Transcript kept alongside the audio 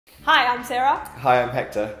Hi, I'm Sarah. Hi, I'm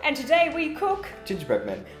Hector. And today we cook... Gingerbread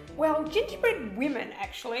men. Well, gingerbread women,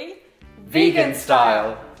 actually. Vegan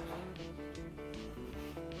style.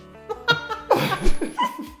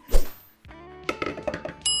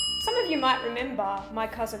 Some of you might remember my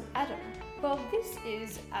cousin Adam. Well, this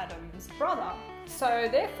is Adam's brother. So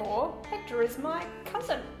therefore, Hector is my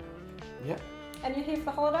cousin. Yeah. And you're here for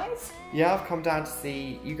the holidays? Yeah, I've come down to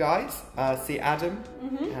see you guys, see Adam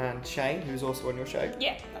and Shane, who's also on your show.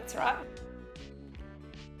 Yeah, that's right.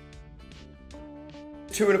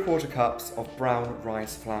 2 1/4 cups of brown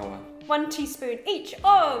rice flour. 1 teaspoon each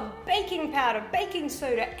of baking powder, baking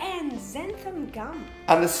soda, and xanthan gum.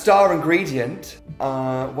 And the star ingredient,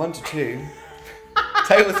 1 to 2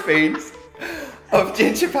 tablespoons of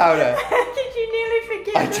ginger powder. Did you nearly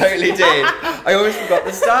forget? I totally did. I almost forgot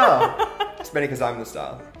the star. It's mainly because I'm the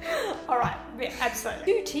star. All right, yeah,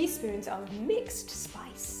 absolutely. 2 teaspoons of mixed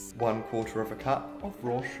spice. 1/4 cup of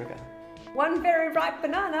raw sugar. 1 very ripe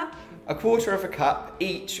banana. 1/4 cup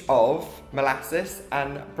each of molasses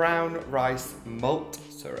and brown rice malt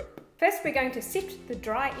syrup. First, we're going to sift the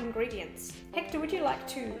dry ingredients. Hector, would you like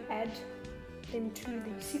to add them to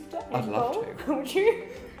the sifter and I'd love bowl? to. Would you?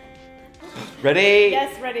 Ready?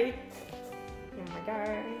 Yes, ready. In we go.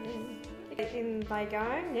 In they go.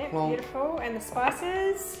 Yep, Plonk. beautiful. And the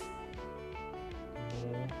spices.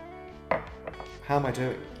 How am I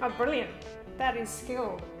doing? Oh, brilliant. That is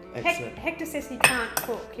skill. Excellent. Hector says he can't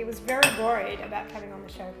cook. He was very worried about coming on the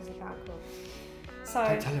show because he can't cook. So,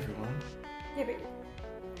 Don't tell everyone. yeah, but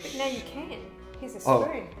now you can. Here's a spoon. Oh,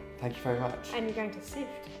 thank you very much. And you're going to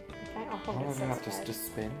sift. Okay, I'll hold it so it's bad. Just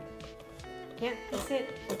spin. Yeah, that's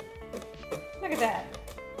it. Look at that.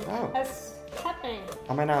 Oh. That's happening.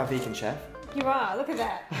 Am I now a vegan chef? You are, look at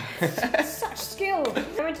that. Such skill. So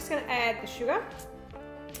we're just going to add the sugar.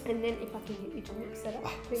 And then if I can get you to mix that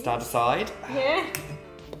up. Please. Stand aside. Yeah.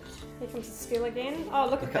 Here comes the still again. Oh,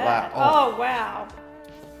 look at that. that. Oh, wow.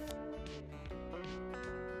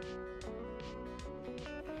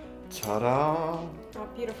 Ta-da! Oh,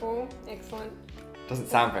 beautiful. Excellent. Doesn't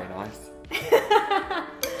sound very nice.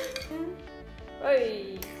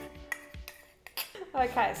 Oy.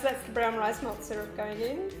 Okay, so that's the brown rice malt syrup going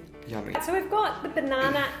in. Yummy. So we've got the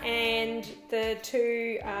banana and the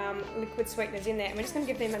 2 liquid sweeteners in there, and we're just going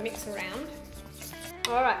to give them a mix around.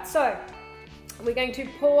 Alright, so we're going to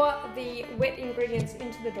pour the wet ingredients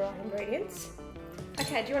into the dry ingredients.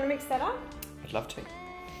 Okay, do you want to mix that up? I'd love to.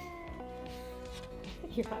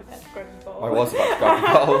 You might have to grab the bowl. I was about to grab the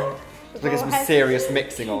bowl. Look at bowl some has- serious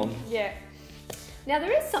mixing on. Yeah. Now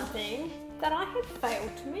there is something that I have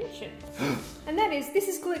failed to mention, and that is this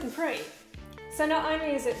is gluten-free. So not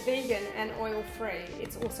only is it vegan and oil-free,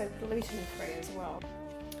 it's also gluten-free as well.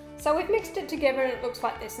 So we've mixed it together and it looks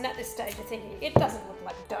like this, and at this stage you're thinking, it doesn't look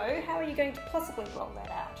like dough, how are you going to possibly roll that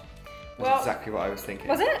out? That's exactly what I was thinking.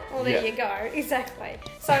 Was it? Well, there Yeah. you go, exactly.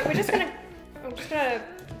 So we're just gonna, I'm just gonna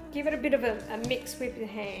give it a bit of a mix with your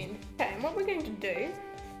hand. Okay, and what we're going to do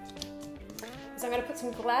is I'm going to put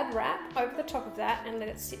some Glad wrap over the top of that and let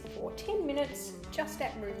it sit for 10 minutes just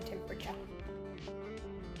at room temperature.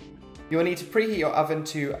 You will need to preheat your oven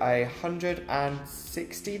to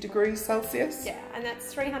 160 degrees Celsius. Yeah, and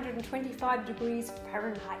that's 325 degrees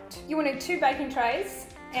Fahrenheit. You will need 2 baking trays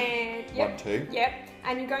and... Yep, 1, 2. Yep,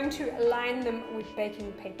 and you're going to line them with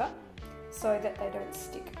baking paper so that they don't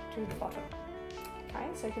stick to the bottom. Okay,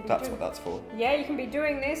 so you can be That's what that's for. Yeah, you can be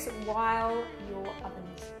doing this while your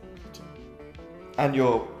oven's heating. And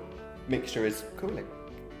your mixture is cooling.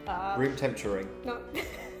 Room temperaturing. No.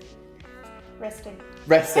 Resting.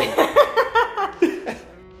 Resting. I'm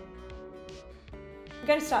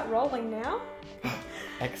going to start rolling now.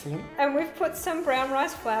 Excellent. And we've put some brown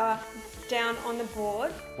rice flour down on the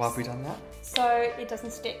board. Why have we done that? So it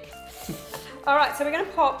doesn't stick. Alright, so we're going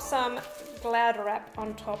to pop some Glad wrap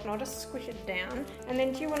on top, and I'll just squish it down. And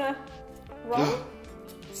then do you want to roll?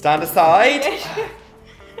 Stand aside.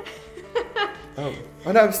 Oh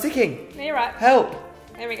no, I'm sticking. You're right. Help.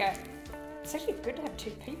 There we go. It's actually good to have 2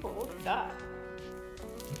 people. Look at that.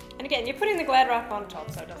 And again, you're putting the Glad wrap on top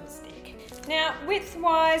so it doesn't stick. Now,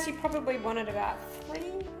 width-wise, you probably want it about 3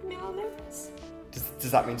 millimeters.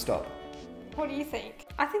 Does that mean stop? What do you think?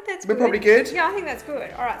 I think that's We're good. probably good. Yeah, I think that's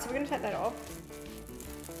good. All right, so we're going to take that off.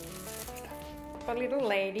 Put a little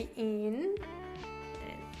lady in.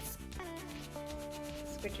 And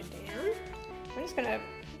switch it down. I'm just going to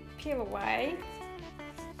peel away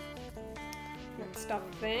that stuff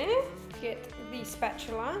there. Get the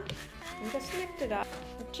spatula and just lift it up.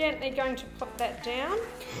 I'm gently going to put that down.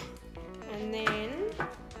 And then...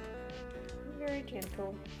 very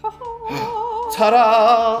gentle.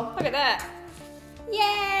 Ta-da! Look at that.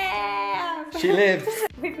 Yeah! She lives.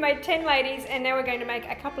 We've made 10 ladies and now we're going to make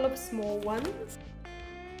a couple of small ones.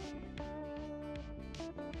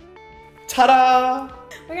 Ta-da!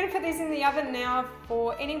 We're going to put these in the oven now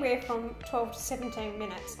for anywhere from 12 to 17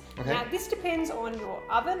 minutes. Okay. Now this depends on your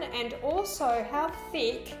oven and also how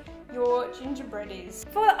thick your gingerbread is.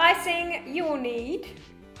 For the icing you will need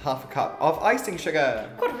half a cup of icing sugar,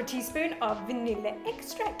 quarter of a teaspoon of vanilla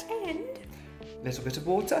extract and a little bit of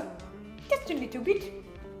water. just a little bit.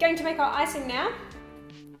 Going to make our icing now.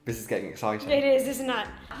 This is getting exciting. It is, isn't it?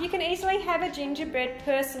 You can easily have a gingerbread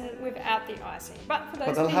person without the icing, but for those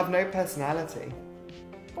But they'll have no personality.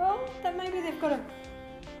 well, then maybe they've got a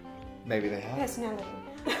Maybe they have. personality.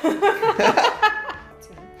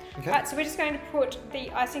 Okay. Right, so we're just going to put the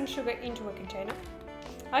icing sugar into a container.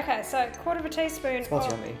 Okay, so quarter of a teaspoon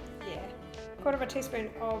Smells of yummy. quarter of a teaspoon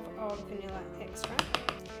of vanilla extract.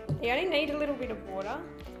 You only need a little bit of water.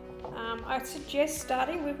 I suggest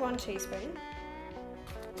starting with 1 teaspoon.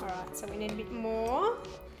 Alright, so we need a bit more.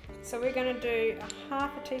 So we're going to do a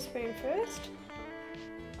half a teaspoon first.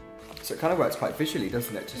 So it kind of works quite visually,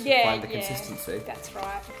 doesn't it? Just to find the consistency. That's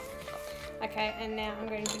right. Okay, and now I'm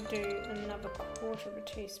going to do another quarter of a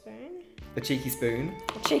teaspoon. A cheeky spoon.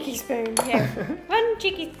 A cheeky spoon, yeah. 1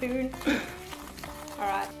 cheeky spoon.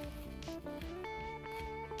 Alright.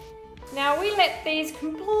 Now we let these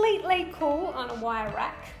completely cool on a wire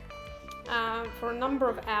rack for a number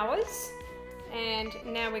of hours. And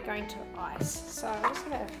now we're going to ice. So I'm just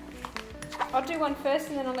gonna, I'll do one first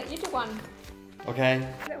and then I'll let you do one. Okay.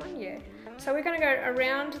 That one, yeah. So we're gonna go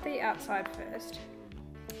around the outside first.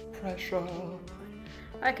 Pressure.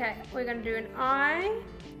 Okay, we're gonna do an eye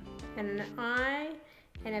and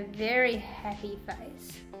a very happy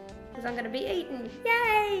face. Because I'm gonna be eating,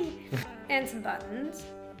 yay! And some buttons.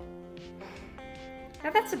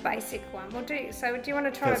 Now that's a basic one. We'll do, so do you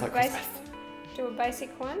want to try Feels a like basic, Christmas. do a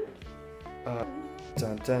basic one?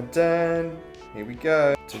 Dun dun dun. Here we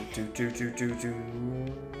go. Do.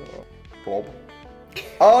 Bob.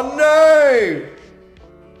 Oh no!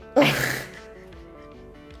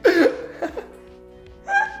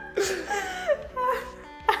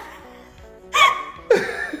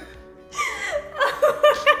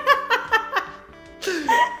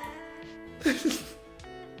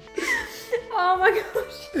 Oh my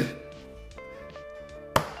gosh.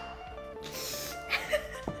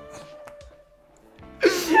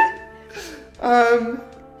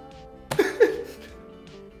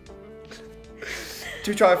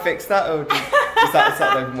 Do we try and fix that, or is that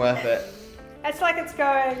not even worth it? It's like it's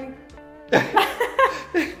going.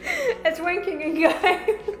 It's winking and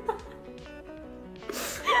going.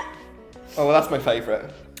 Oh, well, that's my favourite.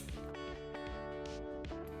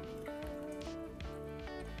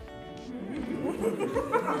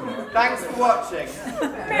 Thanks for watching.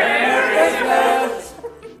 Merry